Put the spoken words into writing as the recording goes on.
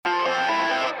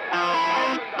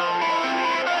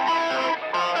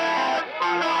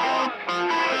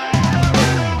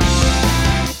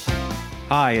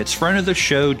Hi, it's friend of the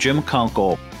show, Jim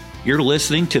Kunkel. You're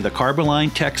listening to the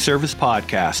Carboline Tech Service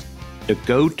Podcast, the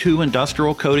go-to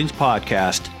industrial coatings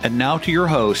podcast. And now to your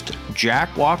host,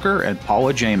 Jack Walker and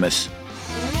Paula Jamis. All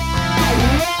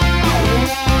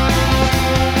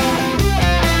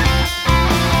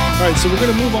right, so we're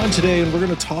going to move on today, and we're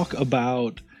going to talk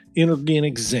about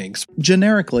inorganic zincs.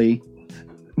 Generically,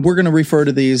 we're going to refer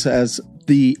to these as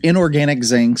the inorganic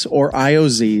zincs or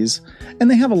IOZs, and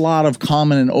they have a lot of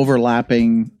common and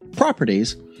overlapping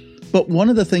properties. But one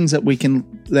of the things that we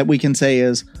can say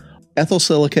is ethyl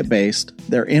silicate based.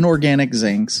 They're inorganic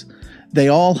zincs. They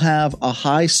all have a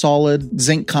high solid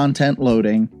zinc content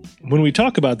loading. When we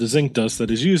talk about the zinc dust that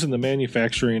is used in the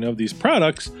manufacturing of these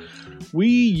products, we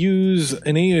use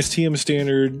an ASTM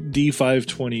standard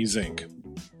D520 zinc.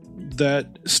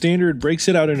 That standard breaks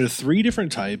it out into three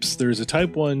different types. There's a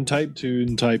type 1, type 2,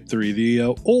 and type 3. The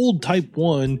old type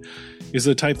 1 is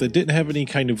a type that didn't have any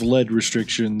kind of lead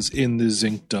restrictions in the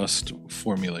zinc dust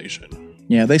formulation.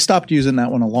 Yeah, they stopped using that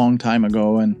one a long time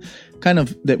ago, and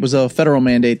it was a federal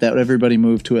mandate that everybody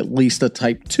moved to at least a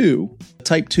type 2.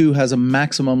 Type 2 has a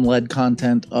maximum lead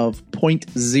content of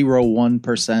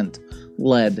 0.01%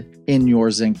 lead in your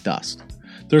zinc dust.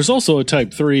 There's also a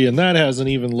type 3, and that has an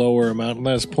even lower amount, and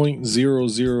that's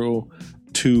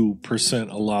 0.002%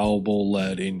 allowable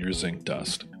lead in your zinc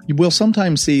dust. You will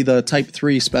sometimes see the type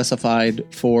 3 specified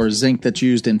for zinc that's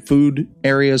used in food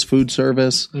areas, food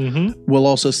service. Mm-hmm. We'll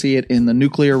also see it in the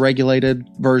nuclear regulated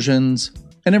versions.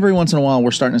 And every once in a while,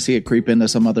 we're starting to see it creep into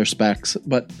some other specs.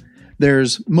 But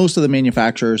most of the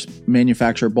manufacturers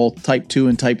manufacture both type 2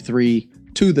 and type 3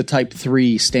 to the type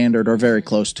 3 standard or very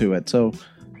close to it. So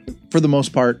for the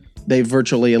most part, they've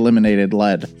virtually eliminated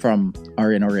lead from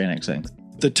our inorganic zincs.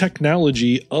 The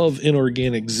technology of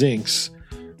inorganic zincs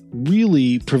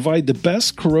really provide the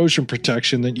best corrosion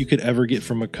protection that you could ever get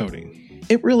from a coating.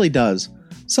 It really does.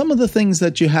 Some of the things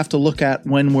that you have to look at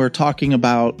when we're talking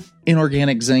about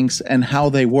inorganic zincs and how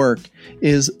they work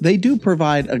is they do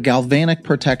provide a galvanic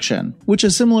protection, which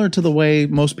is similar to the way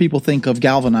most people think of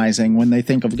galvanizing when they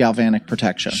think of galvanic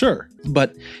protection. Sure.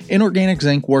 But inorganic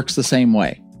zinc works the same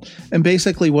way. And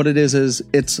basically what it is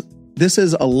this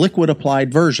is a liquid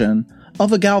applied version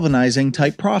of a galvanizing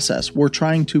type process. We're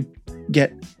trying to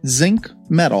get zinc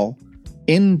metal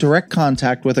in direct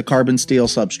contact with a carbon steel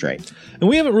substrate. And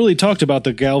we haven't really talked about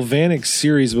the galvanic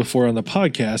series before on the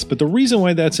podcast, but the reason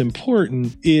why that's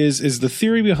important is the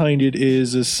theory behind it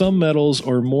is some metals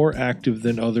are more active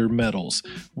than other metals.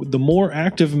 The more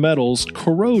active metals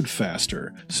corrode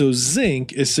faster. So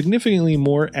zinc is significantly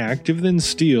more active than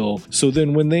steel. So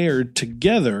then when they are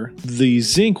together, the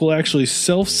zinc will actually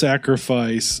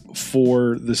self-sacrifice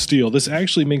for the steel. This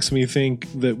actually makes me think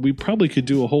that we probably could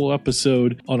do a whole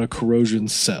episode on a corrosion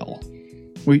cell.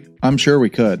 I'm sure we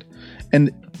could.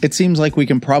 And it seems like we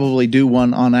can probably do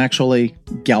one on actually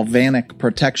galvanic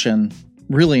protection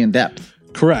really in depth.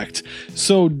 Correct.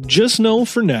 So just know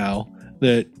for now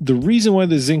that the reason why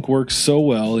the zinc works so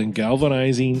well in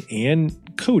galvanizing and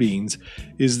coatings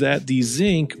is that the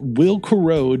zinc will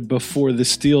corrode before the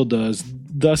steel does,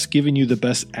 thus giving you the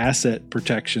best asset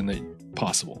protection that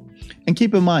possible. And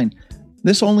keep in mind,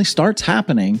 this only starts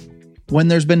happening when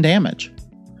there's been damage.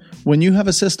 When you have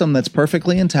a system that's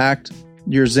perfectly intact,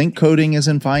 your zinc coating is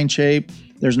in fine shape,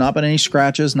 there's not been any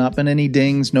scratches, not been any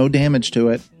dings, no damage to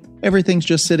it, everything's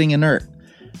just sitting inert.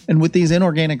 And with these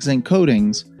inorganic zinc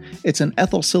coatings, it's an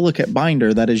ethyl silicate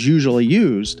binder that is usually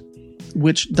used,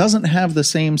 which doesn't have the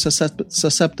same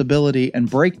susceptibility and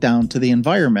breakdown to the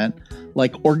environment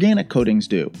like organic coatings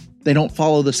do. They don't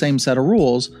follow the same set of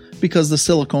rules because the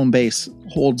silicone base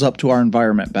holds up to our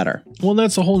environment better. Well,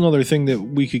 that's a whole nother thing that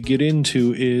we could get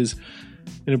into is,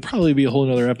 and it'd probably be a whole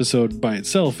nother episode by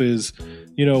itself, is,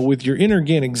 with your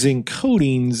inorganic zinc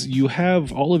coatings, you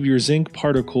have all of your zinc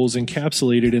particles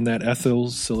encapsulated in that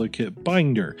ethyl silicate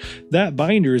binder. That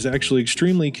binder is actually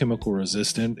extremely chemical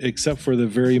resistant, except for the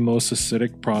very most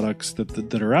acidic products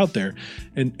that are out there.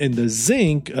 And the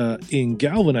zinc in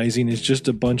galvanizing is just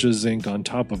a bunch of zinc on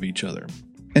top of each other.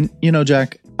 And,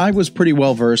 Jack, I was pretty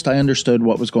well versed. I understood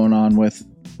what was going on with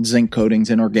zinc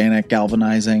coatings, inorganic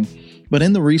galvanizing. But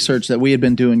in the research that we had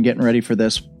been doing, getting ready for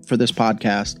this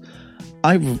podcast,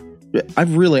 I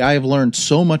have learned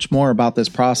so much more about this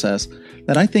process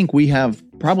that I think we have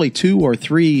probably 2 or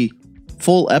 3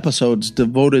 full episodes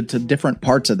devoted to different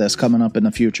parts of this coming up in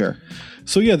the future.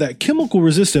 So yeah, that chemical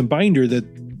resistant binder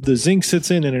that the zinc sits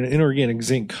in an inorganic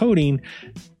zinc coating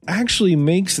actually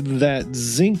makes that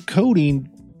zinc coating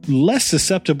less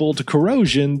susceptible to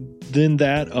corrosion than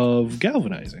that of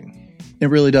galvanizing. It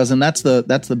really does, and that's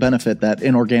the benefit that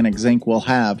inorganic zinc will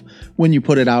have when you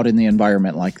put it out in the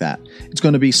environment like that. It's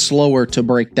going to be slower to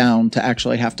break down to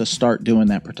actually have to start doing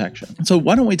that protection. So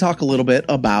why don't we talk a little bit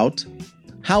about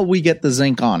how we get the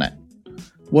zinc on it?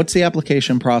 What's the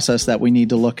application process that we need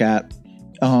to look at?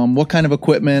 What kind of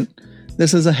equipment?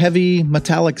 This is a heavy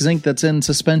metallic zinc that's in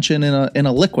suspension in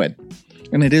a liquid,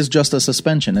 and it is just a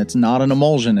suspension. It's not an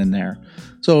emulsion in there.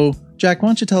 So, Jack, why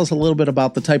don't you tell us a little bit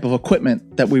about the type of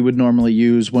equipment that we would normally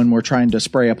use when we're trying to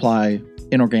spray apply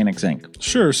inorganic zinc?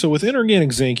 Sure. So with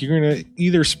inorganic zinc, you're going to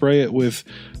either spray it with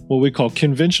what we call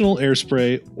conventional air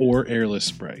spray or airless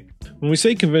spray. When we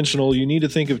say conventional, you need to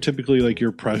think of typically like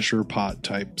your pressure pot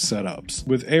type setups.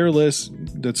 With airless,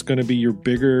 that's going to be your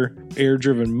bigger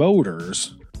air-driven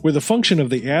motors, where the function of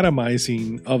the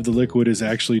atomizing of the liquid is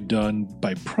actually done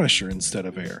by pressure instead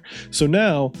of air. So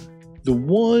now, the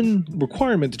one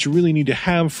requirement that you really need to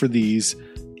have for these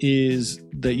is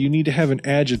that you need to have an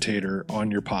agitator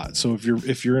on your pot. So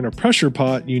if you're in a pressure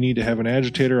pot, you need to have an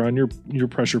agitator on your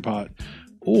pressure pot.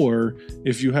 Or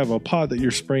if you have a pot that you're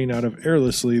spraying out of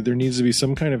airlessly, there needs to be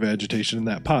some kind of agitation in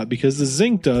that pot, because the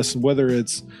zinc dust, whether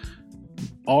it's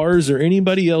ours or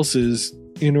anybody else's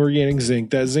inorganic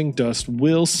zinc, that zinc dust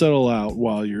will settle out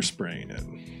while you're spraying it.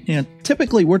 Yeah,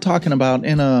 typically we're talking about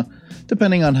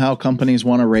depending on how companies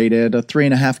want to rate it, a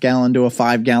 3.5 gallon to a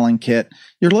 5 gallon kit,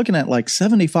 you're looking at like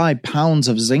 75 pounds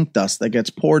of zinc dust that gets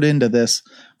poured into this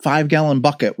 5 gallon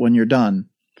bucket when you're done.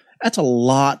 That's a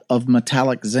lot of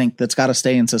metallic zinc that's got to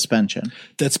stay in suspension.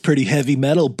 That's pretty heavy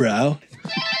metal, bro.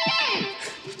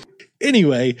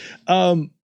 Anyway,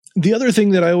 the other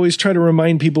thing that I always try to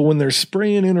remind people when they're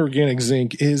spraying inorganic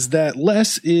zinc is that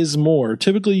less is more.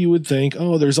 Typically, you would think,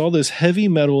 oh, there's all this heavy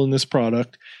metal in this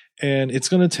product, and it's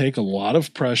going to take a lot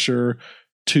of pressure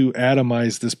to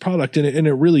atomize this product, and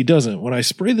it really doesn't. When I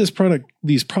spray these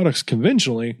products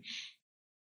conventionally,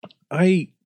 I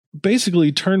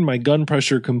basically turn my gun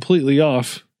pressure completely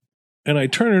off, and I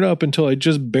turn it up until I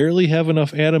just barely have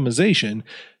enough atomization,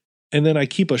 and then I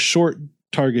keep a short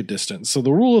target distance. So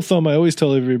the rule of thumb I always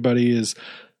tell everybody is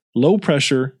low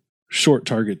pressure, short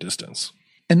target distance.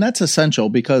 And that's essential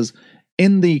because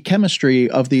in the chemistry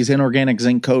of these inorganic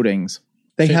zinc coatings,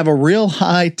 they have a real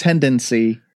high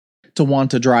tendency to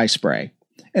want to dry spray.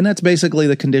 And that's basically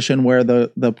the condition where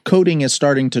the coating is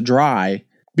starting to dry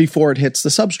before it hits the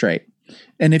substrate.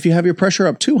 And if you have your pressure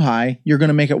up too high, you're going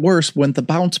to make it worse with the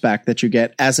bounce back that you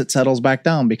get as it settles back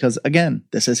down. Because again,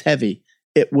 this is heavy.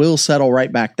 It will settle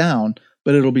right back down,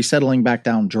 but it'll be settling back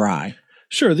down dry.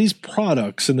 Sure, these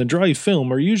products in the dry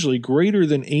film are usually greater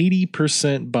than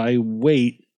 80% by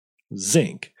weight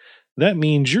zinc. That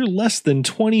means you're less than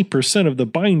 20% of the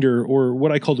binder, or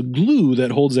what I call the glue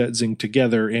that holds that zinc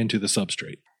together and to the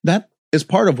substrate. That is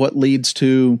part of what leads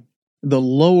to the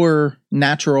lower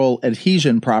natural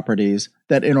adhesion properties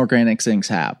that inorganic zincs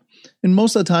have. And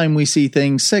most of the time we see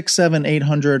things 6, 7,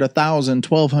 800, 1,000,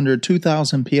 1,200,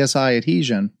 2,000 psi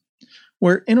adhesion,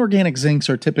 where inorganic zincs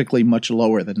are typically much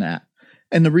lower than that.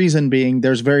 And the reason being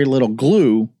there's very little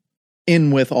glue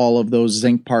in with all of those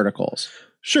zinc particles.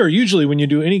 Sure, usually when you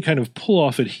do any kind of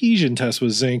pull-off adhesion test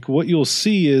with zinc, what you'll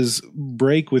see is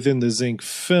break within the zinc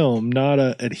film, not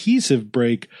an adhesive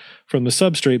break from the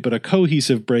substrate, but a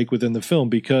cohesive break within the film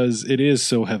because it is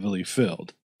so heavily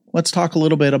filled. Let's talk a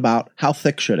little bit about how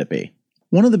thick should it be.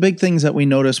 One of the big things that we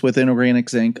notice with inorganic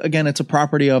zinc, again, it's a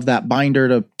property of that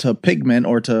binder to pigment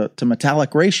or to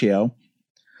metallic ratio.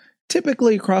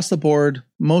 Typically across the board,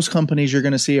 most companies you're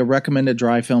going to see a recommended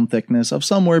dry film thickness of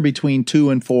somewhere between 2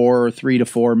 and 4 or 3 to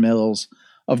 4 mils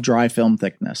of dry film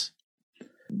thickness.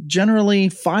 Generally,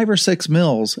 5 or 6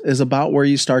 mils is about where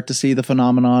you start to see the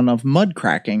phenomenon of mud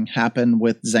cracking happen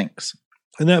with zincs.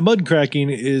 And that mud cracking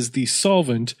is the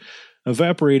solvent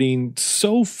evaporating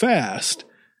so fast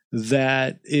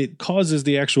that it causes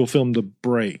the actual film to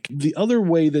break. The other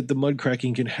way that the mud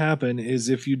cracking can happen is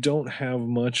if you don't have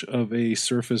much of a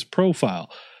surface profile.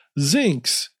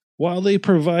 Zincs, while they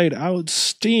provide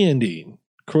outstanding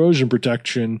corrosion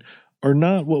protection, are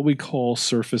not what we call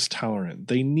surface tolerant.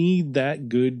 They need that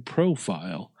good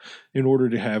profile in order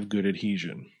to have good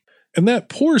adhesion. And that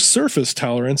poor surface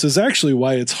tolerance is actually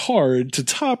why it's hard to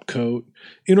top coat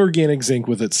inorganic zinc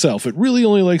with itself. It really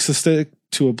only likes to stick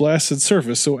to a blasted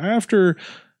surface. So after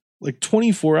like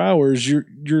 24 hours, you're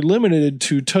limited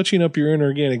to touching up your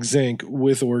inorganic zinc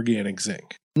with organic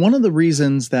zinc. One of the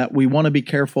reasons that we want to be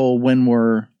careful when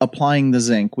we're applying the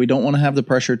zinc, we don't want to have the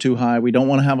pressure too high. We don't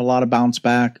want to have a lot of bounce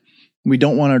back. We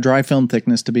don't want our dry film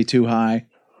thickness to be too high.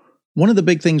 One of the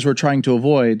big things we're trying to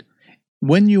avoid,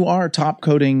 when you are top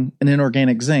coating an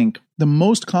inorganic zinc, the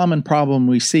most common problem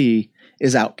we see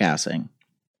is outgassing.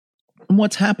 And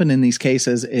what's happened in these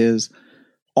cases is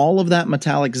all of that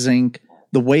metallic zinc,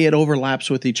 the way it overlaps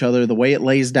with each other, the way it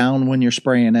lays down when you're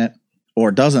spraying it or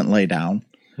doesn't lay down,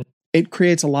 it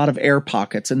creates a lot of air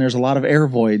pockets, and there's a lot of air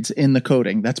voids in the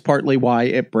coating. That's partly why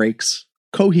it breaks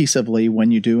cohesively when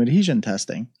you do adhesion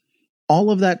testing.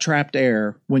 All of that trapped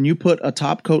air, when you put a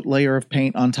top coat layer of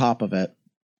paint on top of it,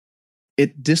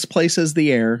 it displaces the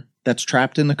air that's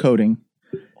trapped in the coating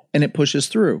and it pushes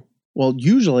through. Well,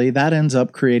 usually that ends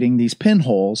up creating these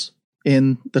pinholes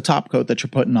in the top coat that you're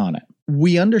putting on it.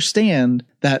 We understand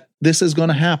that this is going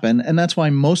to happen, and that's why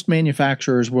most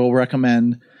manufacturers will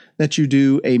recommend that you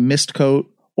do a mist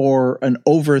coat or an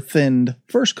over-thinned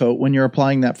first coat when you're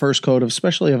applying that first coat,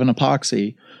 especially of an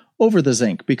epoxy, over the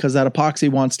zinc, because that epoxy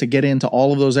wants to get into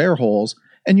all of those air holes,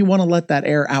 and you want to let that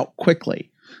air out quickly.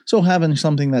 So having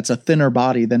something that's a thinner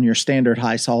body than your standard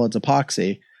high solids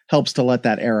epoxy helps to let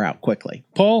that air out quickly.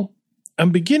 Paul,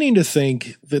 I'm beginning to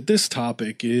think that this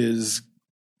topic is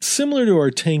similar to our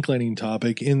tank lining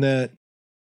topic in that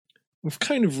we've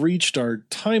kind of reached our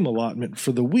time allotment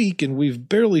for the week and we've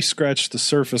barely scratched the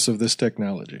surface of this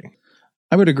technology.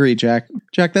 I would agree, Jack.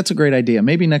 Jack, that's a great idea.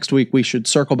 Maybe next week we should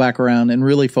circle back around and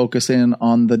really focus in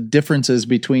on the differences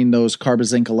between those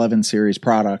CarboZinc 11 series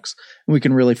products. We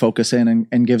can really focus in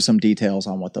and give some details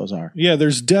on what those are. Yeah,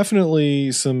 there's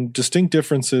definitely some distinct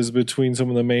differences between some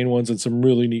of the main ones and some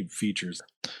really neat features.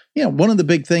 Yeah, one of the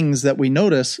big things that we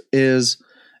notice is,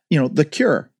 the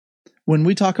cure. When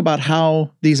we talk about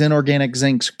how these inorganic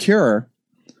zincs cure,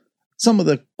 some of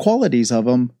the qualities of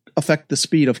them affect the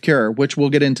speed of cure, which we'll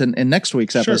get into in next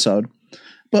week's episode. Sure.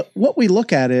 But what we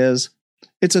look at is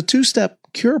it's a two-step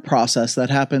cure process that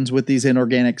happens with these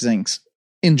inorganic zincs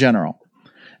in general.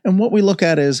 And what we look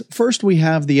at is first we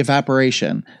have the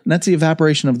evaporation, and that's the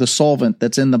evaporation of the solvent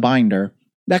that's in the binder.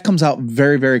 That comes out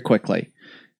very, very quickly.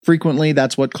 Frequently,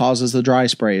 that's what causes the dry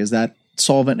spray, is that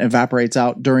solvent evaporates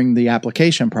out during the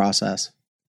application process.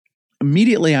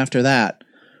 Immediately after that,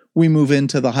 we move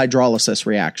into the hydrolysis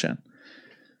reaction.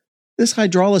 This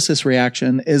hydrolysis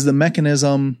reaction is the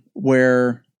mechanism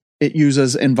where it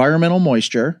uses environmental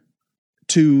moisture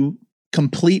to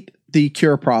complete the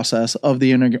cure process of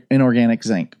the inorganic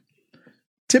zinc.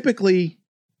 Typically,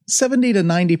 70 to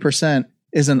 90%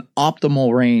 is an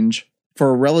optimal range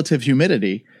for relative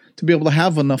humidity to be able to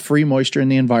have enough free moisture in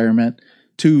the environment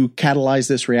to catalyze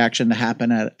this reaction to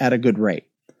happen at a good rate.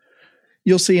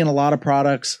 You'll see in a lot of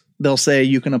products, they'll say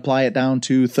you can apply it down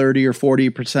to 30 or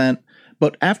 40%.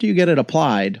 But after you get it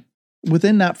applied,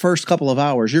 within that first couple of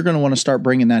hours, you're going to want to start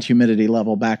bringing that humidity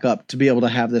level back up to be able to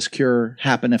have this cure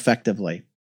happen effectively.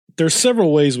 There's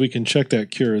several ways we can check that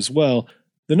cure as well.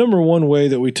 The number one way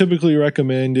that we typically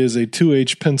recommend is a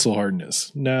 2H pencil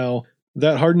hardness. Now,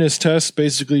 that hardness test,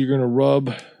 basically you're going to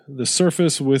rub the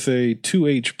surface with a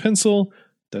 2H pencil.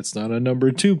 That's not a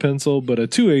number 2 pencil, but a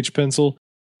 2H pencil,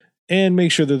 and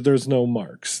make sure that there's no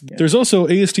marks. Yeah. There's also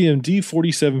ASTM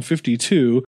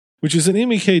D4752, which is an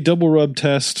MEK double rub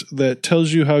test that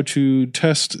tells you how to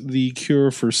test the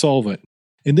cure for solvent.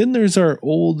 And then there's our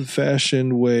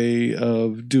old-fashioned way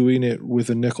of doing it with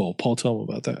a nickel. Paul, tell them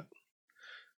about that.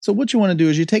 So what you want to do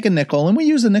is you take a nickel, and we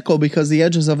use a nickel because the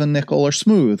edges of a nickel are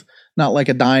smooth, not like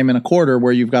a dime and a quarter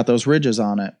where you've got those ridges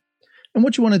on it. And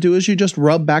what you want to do is you just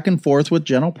rub back and forth with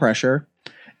gentle pressure,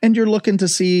 and you're looking to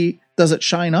see, does it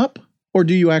shine up, or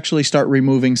do you actually start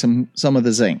removing some of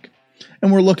the zinc?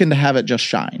 And we're looking to have it just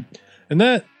shine. And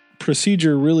that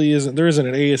procedure really isn't, there isn't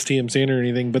an ASTM standard or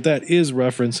anything, but that is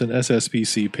referenced in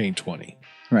SSPC Paint 20.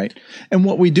 Right. And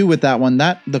what we do with that one,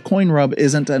 the coin rub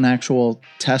isn't an actual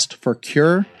test for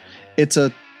cure. It's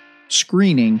a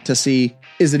screening to see,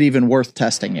 is it even worth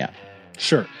testing yet?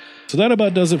 Sure. So that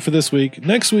about does it for this week.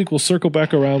 Next week, we'll circle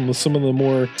back around with some of the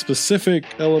more specific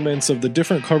elements of the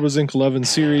different CarboZinc 11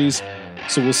 series.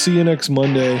 So we'll see you next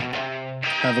Monday.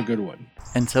 Have a good one.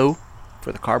 And so,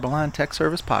 for the Carboline Tech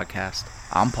Service Podcast,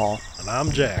 I'm Paul. And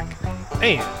I'm Jack.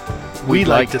 And we'd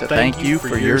like to thank you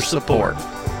for your support.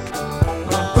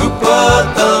 Who put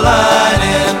the line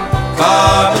in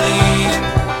Carboline?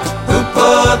 Who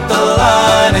put the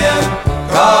line in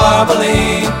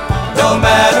Carboline? No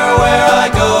matter where I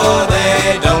go,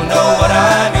 they don't know what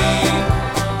I mean.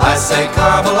 I say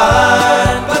Carboline.